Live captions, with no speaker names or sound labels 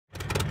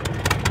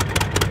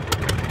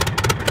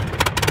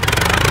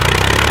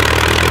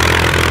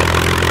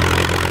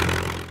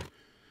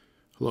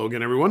Hello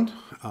again, everyone.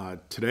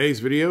 Today's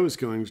video is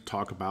going to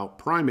talk about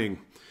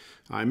priming.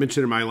 I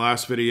mentioned in my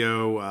last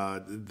video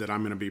that I'm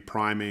going to be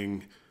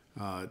priming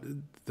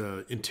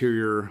the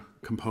interior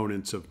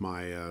components of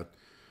my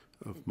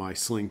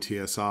Sling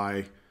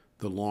TSI,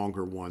 the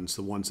longer ones,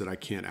 the ones that I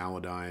can't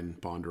Alodine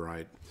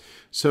Bonderite.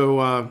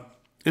 So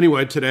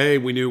anyway, today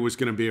we knew it was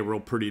going to be a real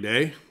pretty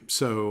day,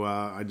 so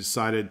I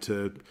decided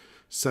to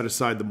set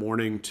aside the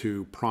morning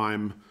to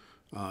prime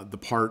the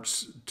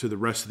parts to the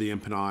rest of the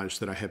empennage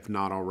that I have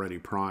not already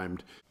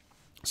primed.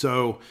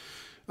 So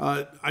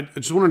I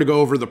just wanted to go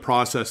over the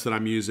process that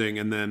I'm using,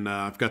 and then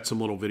I've got some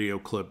little video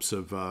clips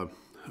of a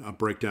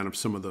breakdown of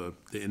some of the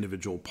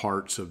individual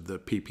parts of the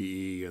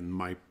PPE and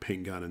my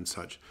paint gun and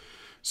such.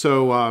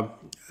 So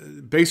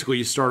basically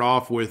you start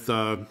off with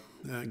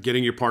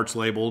getting your parts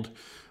labeled,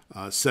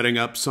 setting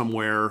up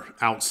somewhere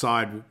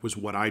outside was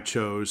what I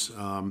chose.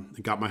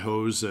 Got my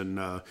hose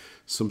and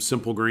some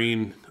Simple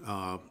Green.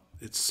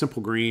 It's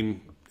Simple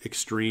Green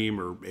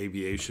Extreme or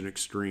Aviation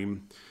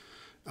Extreme.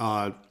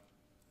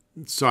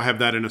 So I have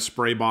that in a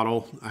spray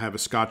bottle. I have a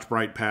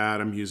Scotch-Brite pad.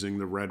 I'm using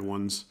the red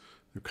ones.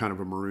 They're kind of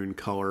a maroon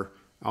color.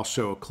 I'll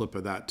show a clip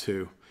of that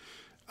too.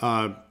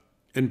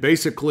 And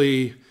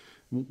basically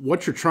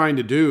what you're trying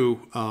to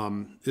do,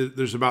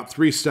 there's about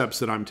 3 steps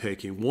that I'm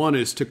taking. One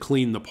is to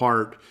clean the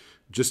part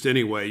just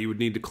anyway. You would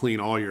need to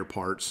clean all your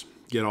parts,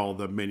 get all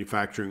the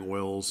manufacturing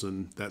oils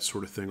and that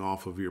sort of thing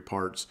off of your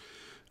parts.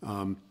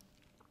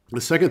 The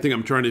second thing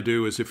I'm trying to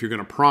do is if you're going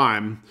to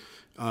prime,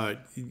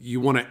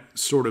 you want to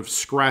sort of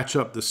scratch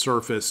up the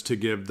surface to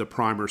give the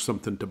primer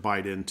something to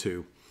bite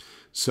into.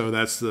 So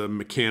that's the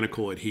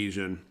mechanical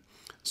adhesion.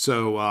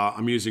 So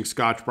I'm using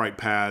Scotch-Brite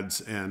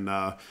pads, and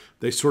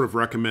they sort of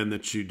recommend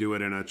that you do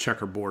it in a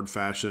checkerboard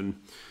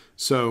fashion.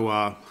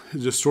 So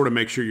just sort of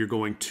make sure you're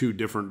going 2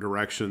 different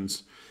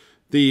directions.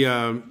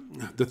 The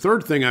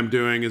third thing I'm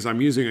doing is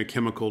I'm using a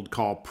chemical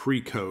called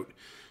Prekote.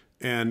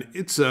 And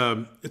it's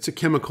a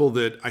chemical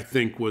that I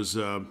think was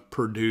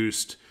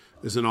produced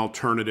as an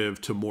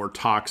alternative to more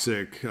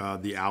toxic,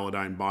 the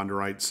Alodine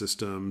Bonderite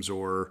systems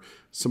or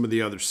some of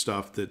the other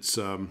stuff that's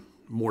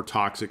more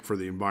toxic for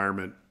the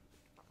environment.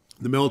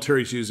 The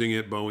military's using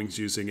it, Boeing's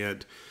using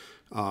it.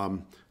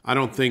 I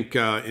don't think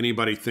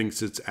anybody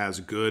thinks it's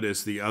as good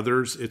as the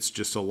others. It's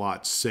just a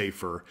lot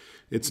safer.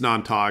 It's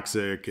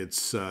non-toxic.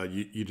 It's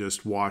you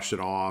just wash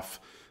it off.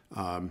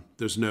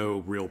 There's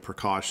no real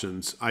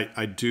precautions.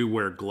 I do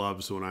wear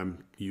gloves when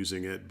I'm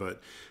using it,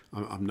 but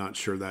I'm not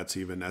sure that's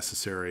even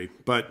necessary.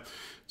 But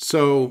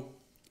so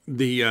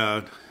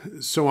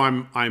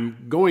I'm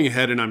going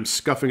ahead and I'm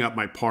scuffing up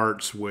my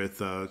parts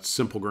with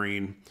Simple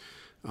Green.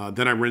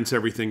 Then I rinse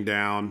everything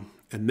down,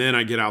 and then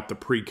I get out the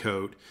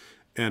Prekote,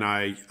 and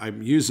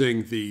I'm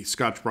using the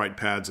Scotch-Brite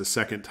pads a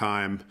second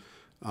time,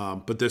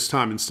 but this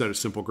time instead of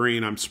Simple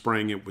Green, I'm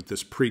spraying it with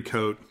this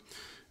Prekote.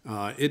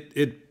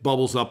 It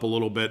bubbles up a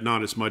little bit,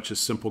 not as much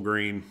as Simple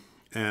Green,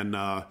 and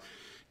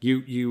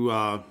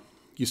you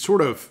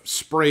sort of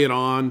spray it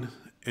on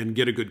and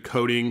get a good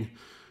coating,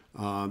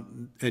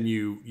 and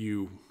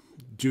you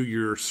do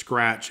your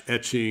scratch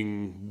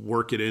etching,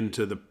 work it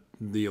into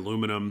the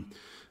aluminum.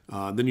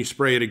 Then you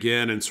spray it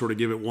again and sort of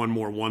give it one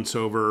more once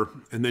over,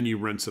 and then you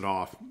rinse it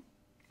off.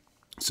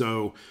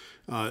 So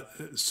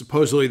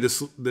supposedly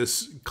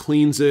this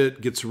cleans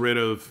it, gets rid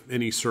of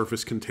any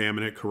surface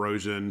contaminant,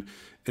 corrosion,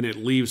 and it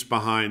leaves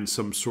behind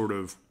some sort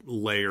of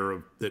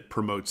layer that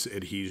promotes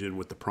adhesion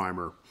with the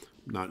primer.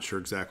 Not sure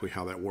exactly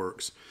how that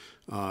works.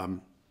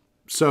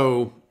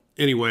 So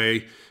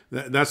anyway,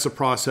 that's the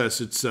process.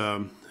 It's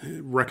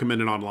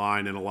recommended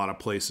online in a lot of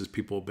places.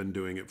 People have been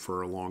doing it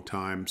for a long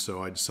time,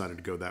 so I decided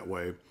to go that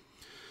way.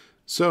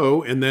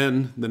 So, and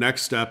then the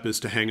next step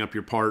is to hang up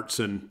your parts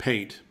and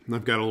paint. And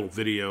I've got a little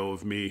video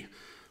of me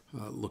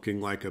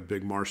looking like a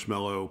big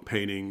marshmallow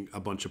painting a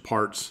bunch of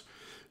parts.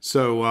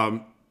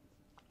 So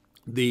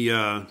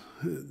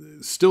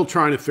still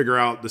trying to figure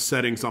out the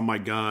settings on my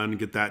gun,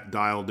 get that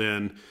dialed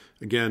in.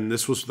 Again,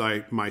 this was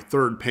like my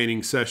 3rd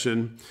painting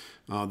session.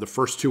 The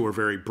first 2 were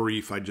very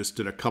brief. I just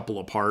did a couple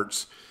of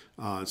parts.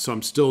 So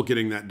I'm still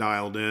getting that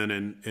dialed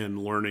in and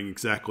learning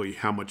exactly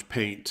how much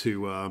paint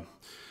to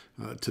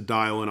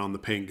dial in on the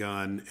paint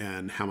gun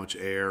and how much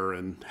air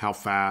and how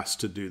fast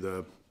to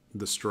do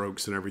the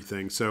strokes and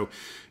everything. So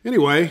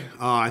anyway,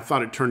 I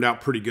thought it turned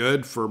out pretty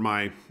good for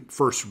my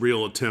first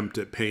real attempt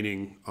at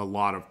painting a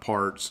lot of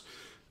parts.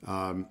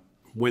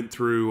 Went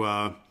through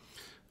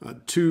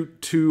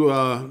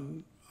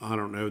I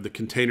don't know, the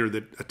container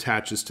that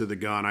attaches to the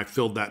gun. I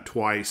filled that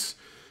twice.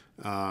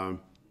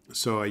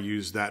 So I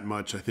used that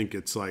much. I think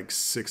it's like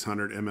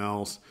 600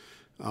 mLs.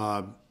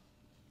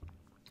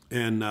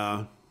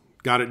 And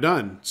got it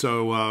done.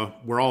 So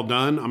we're all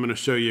done. I'm going to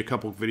show you a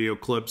couple video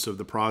clips of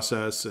the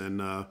process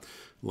and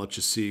let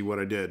you see what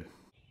I did.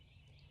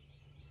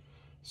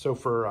 So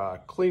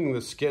for cleaning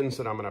the skins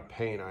that I'm going to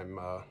paint, I'm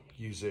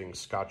using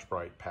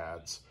Scotch-Brite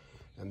pads.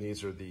 And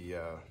these are the,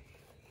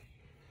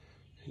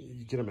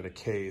 you get them in a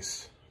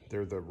case.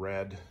 They're the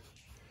red.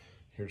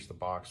 Here's the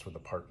box with the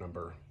part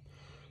number.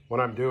 What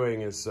I'm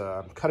doing is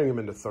I'm cutting them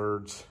into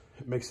thirds.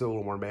 It makes it a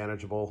little more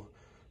manageable.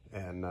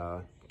 and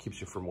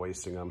keeps you from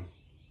wasting them.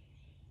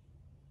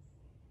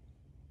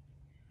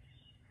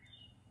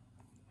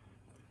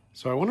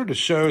 So I wanted to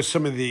show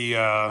some of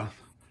the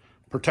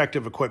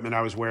protective equipment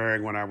I was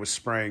wearing when I was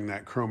spraying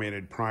that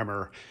chromated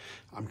primer.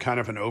 I'm kind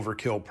of an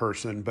overkill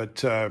person, but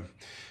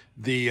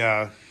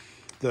the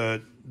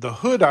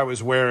hood I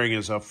was wearing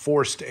is a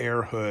forced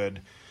air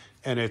hood,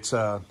 and it's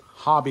a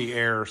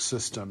HobbyAir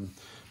system.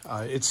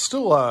 It's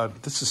still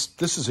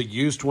this is a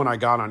used one I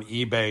got on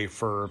eBay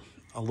for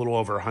a little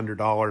over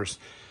 $100,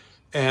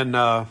 and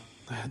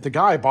the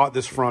guy I bought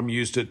this from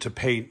used it to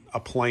paint a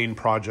plane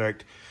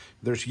project.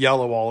 There's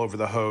yellow all over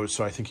the hose,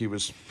 so I think he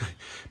was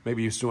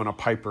maybe he was doing a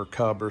Piper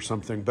Cub or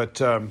something. But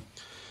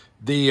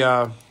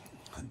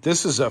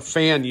this is a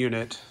fan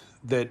unit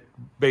that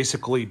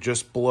basically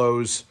just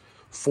blows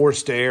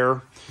forced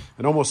air.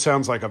 It almost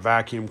sounds like a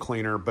vacuum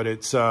cleaner, but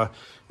it's got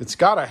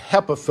a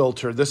HEPA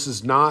filter. This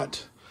is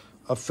not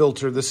a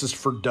filter. This is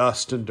for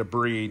dust and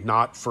debris,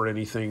 not for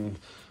anything.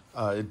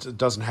 It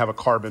doesn't have a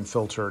carbon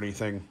filter or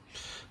anything.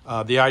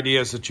 The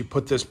idea is that you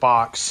put this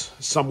box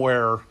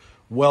somewhere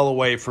well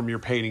away from your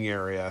painting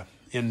area,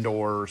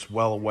 indoors,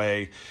 well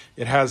away.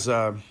 It has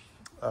a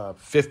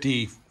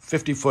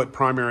 50-foot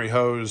primary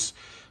hose,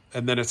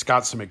 and then it's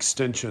got some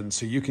extensions,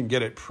 so you can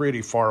get it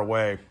pretty far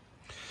away.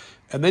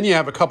 And then you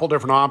have a couple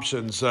different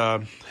options.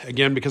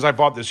 Again, because I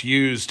bought this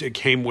used, it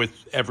came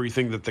with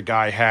everything that the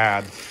guy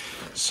had.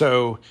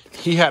 So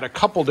he had a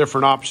couple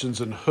different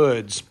options in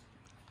hoods.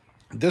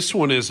 This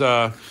one is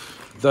the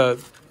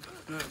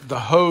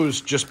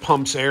hose just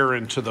pumps air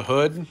into the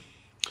hood.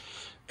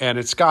 And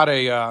it's got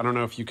a, I don't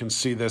know if you can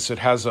see this, it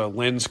has a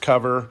lens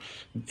cover.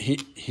 He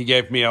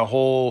gave me a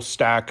whole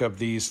stack of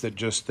these that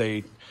just,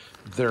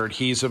 they're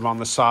adhesive on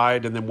the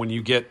side, and then when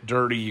you get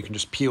dirty, you can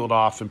just peel it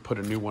off and put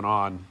a new one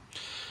on.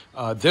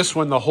 This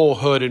one, the whole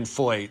hood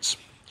inflates.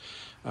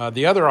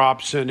 The other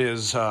option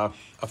is a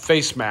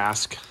face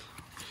mask,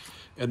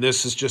 and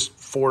this is just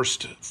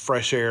forced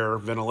fresh air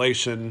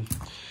ventilation,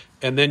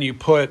 and then you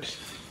put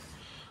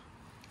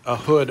a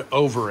hood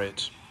over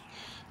it.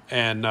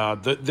 And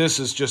this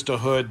is just a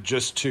hood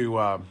just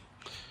to,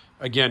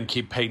 again,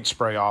 keep paint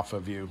spray off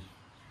of you.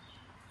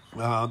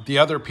 The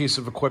other piece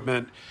of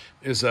equipment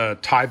is a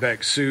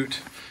Tyvek suit.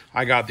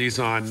 I got these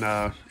on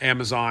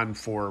Amazon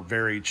for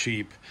very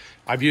cheap.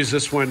 I've used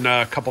this one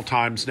a couple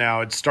times now.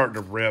 It's starting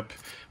to rip,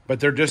 but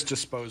they're just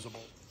disposable.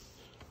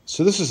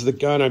 So this is the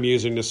gun I'm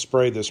using to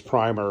spray this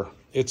primer.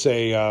 It's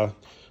a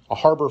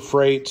Harbor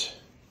Freight,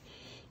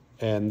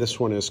 and this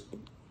one is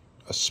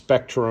a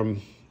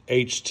Spectrum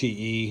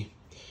HTE.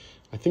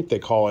 I think they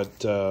call it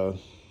the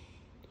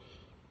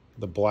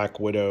Black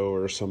Widow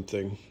or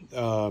something.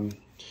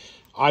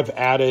 I've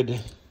added,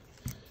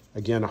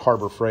 again, a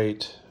Harbor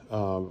Freight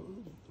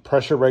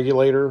pressure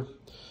regulator,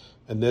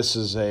 and this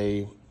is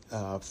a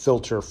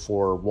filter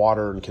for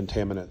water and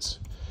contaminants.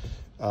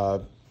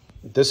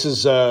 This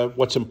is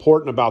what's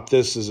important about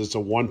this is it's a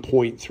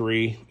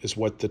 1.3 is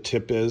what the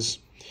tip is.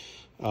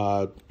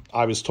 I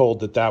was told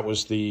that that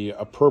was the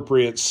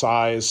appropriate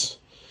size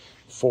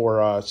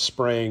for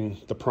spraying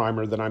the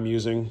primer that I'm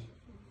using.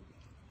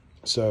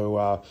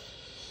 So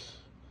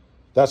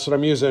that's what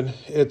I'm using.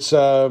 It's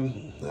I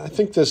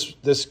think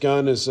this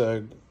gun is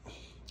a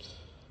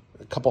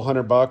couple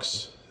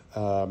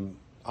 $100.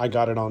 I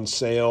got it on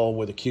sale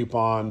with a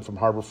coupon from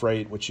Harbor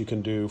Freight, which you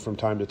can do from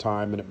time to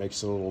time, and it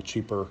makes it a little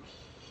cheaper.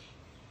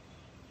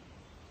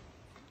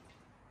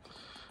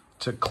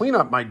 To clean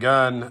up my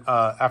gun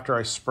after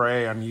I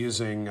spray, I'm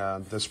using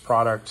this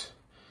product.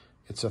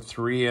 It's a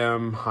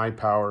 3M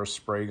high-power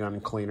spray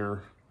gun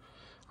cleaner.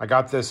 I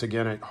got this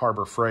again at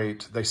Harbor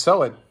Freight. They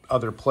sell it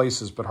other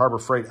places, but Harbor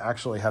Freight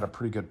actually had a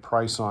pretty good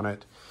price on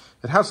it.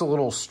 It has a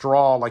little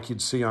straw like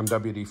you'd see on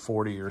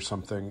WD-40 or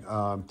something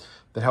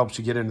that helps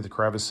you get into the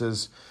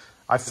crevices.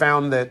 I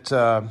found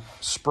that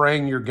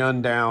spraying your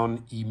gun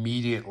down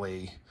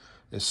immediately,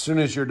 as soon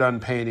as you're done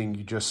painting,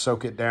 you just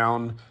soak it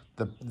down.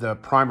 The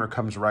primer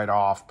comes right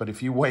off. But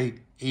if you wait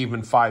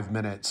even 5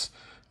 minutes,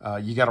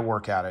 you got to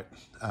work at it.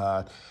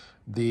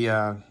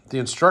 The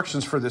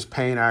instructions for this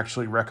paint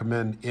actually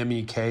recommend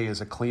MEK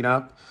as a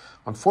cleanup.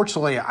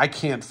 Unfortunately, I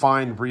can't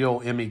find real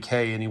MEK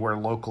anywhere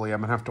locally.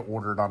 I'm going to have to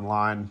order it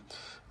online.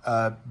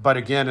 But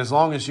again, as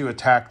long as you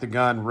attack the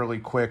gun really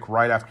quick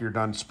right after you're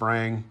done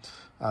spraying,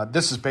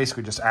 this is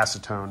basically just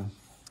acetone.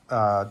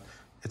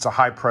 It's a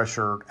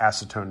high-pressure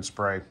acetone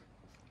spray.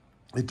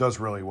 It does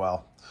really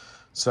well.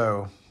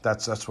 So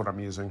that's what I'm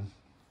using.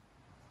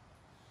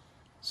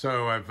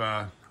 So I've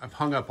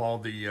hung up all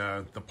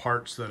the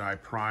parts that I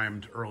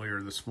primed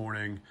earlier this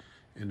morning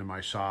into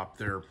my shop.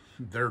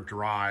 They're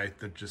dry.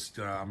 They're just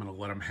I'm going to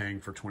let them hang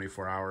for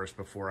 24 hours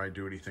before I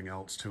do anything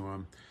else to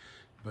them.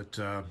 But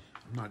I'm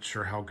not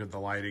sure how good the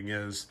lighting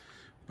is.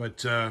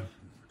 But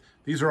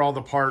these are all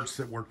the parts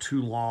that were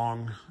too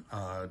long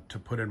to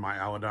put in my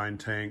Alodine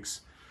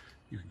tanks.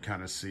 You can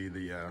kind of see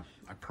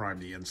I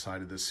primed the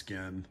inside of this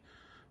skin.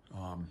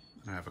 And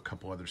I have a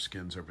couple other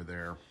skins over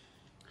there.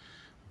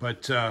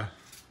 But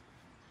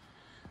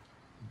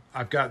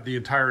I've got the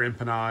entire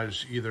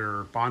empennage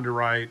either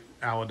Bonderite,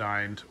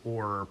 Alodine,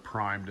 or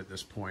primed at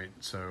this point.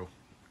 So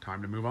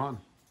time to move on.